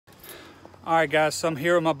All right guys, so I'm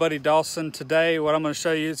here with my buddy Dawson. Today what I'm going to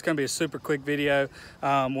show you, it's going to be a super quick video.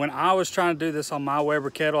 When I was trying to do this on my Weber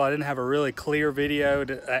kettle, I didn't have a really clear video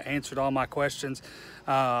that answered all my questions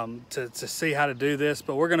to see how to do this,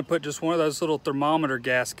 but we're going to put just one of those little thermometer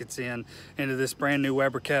gaskets into this brand new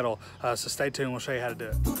Weber kettle. So stay tuned, we'll show you how to do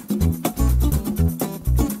it.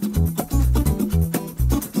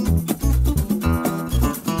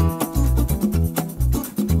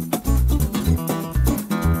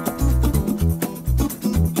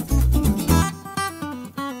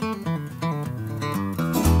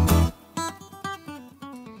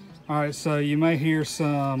 All right, so you may hear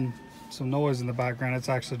some noise in the background. It's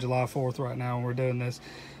actually July 4th right now when we're doing this.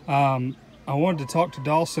 I wanted to talk to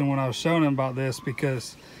Dawson when I was showing him about this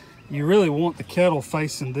because you really want the kettle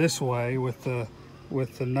facing this way with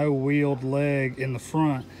the no wheeled leg in the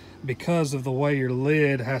front because of the way your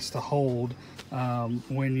lid has to hold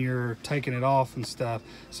when you're taking it off and stuff.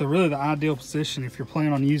 So really the ideal position, if you're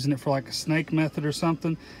planning on using it for like a snake method or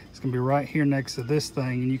something, it's gonna be right here next to this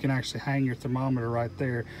thing, and you can actually hang your thermometer right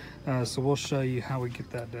there. So we'll show you how we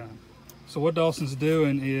get that done. So what Dawson's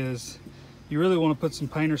doing is you really want to put some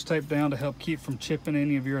painter's tape down to help keep from chipping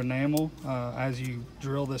any of your enamel as you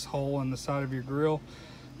drill this hole in the side of your grill.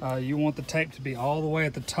 You want the tape to be all the way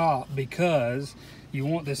at the top because you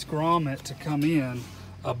want this grommet to come in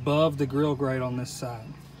above the grill grate on this side.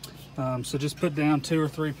 So just put down 2 or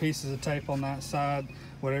 3 pieces of tape on that side,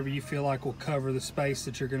 whatever you feel like will cover the space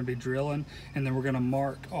that you're going to be drilling, and then we're going to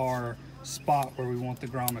mark our spot where we want the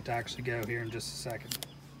grommet to actually go here in just a second.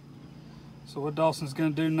 So what Dawson's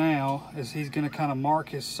going to do now is he's going to kind of mark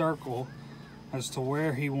his circle as to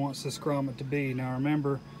where he wants this grommet to be. Now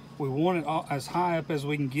remember, we want it as high up as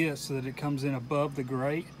we can get so that it comes in above the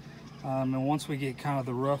grate. And once we get kind of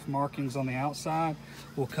the rough markings on the outside,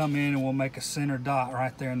 we'll come in and we'll make a center dot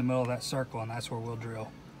right there in the middle of that circle, and that's where we'll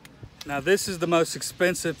drill. Now this is the most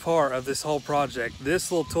expensive part of this whole project.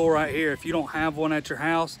 This little tool right here, if you don't have one at your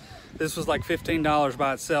house, this was like $15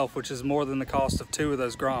 by itself, which is more than the cost of 2 of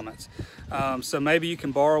those grommets. So maybe you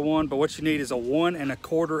can borrow one, but what you need is a 1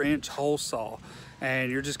 1/4 inch hole saw.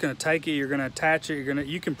 And you're just gonna take it, you're gonna attach it,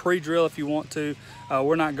 you can pre-drill if you want to.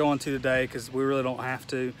 We're not going to today because we really don't have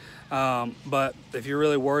to. But if you're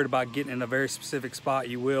really worried about getting in a very specific spot,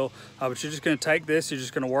 you will. But you're just gonna take this, you're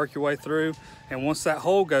just gonna work your way through, and once that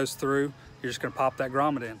hole goes through, you're just gonna pop that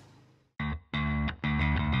grommet in.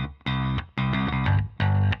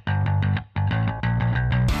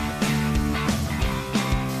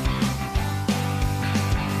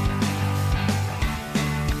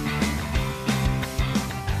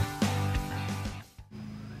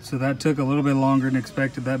 So that took a little bit longer than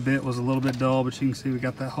expected. That bit was a little bit dull, but you can see we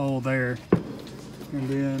got that hole there. And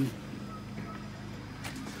then,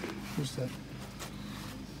 where's that?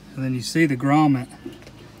 And then you see the grommet.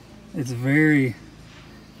 It's very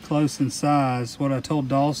close in size. What I told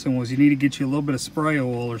Dawson was you need to get you a little bit of spray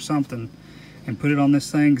oil or something and put it on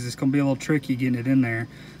this thing because it's gonna be a little tricky getting it in there.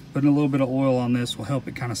 Putting a little bit of oil on this will help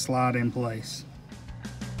it kind of slide in place.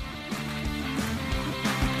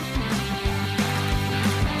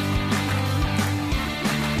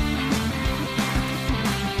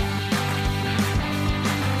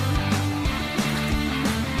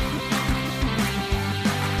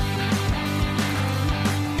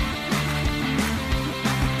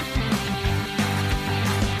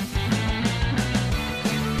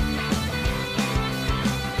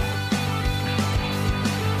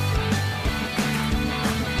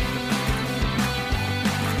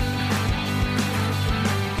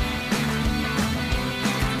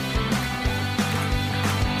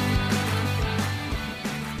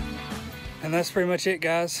 And that's pretty much it,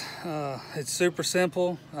 guys. It's super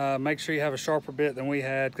simple. Make sure you have a sharper bit than we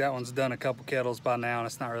had. That one's done a couple kettles by now, and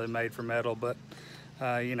it's not really made for metal, but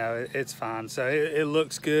you know, it's fine. So it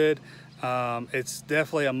looks good. It's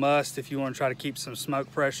definitely a must if you want to try to keep some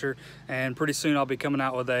smoke pressure, and pretty soon I'll be coming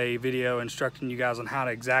out with a video instructing you guys on how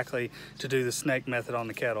to exactly to do the snake method on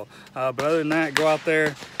the kettle. But other than that, go out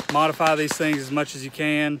there, modify these things as much as you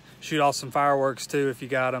can, shoot off some fireworks too if you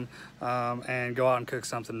got them, and go out and cook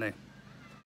something new.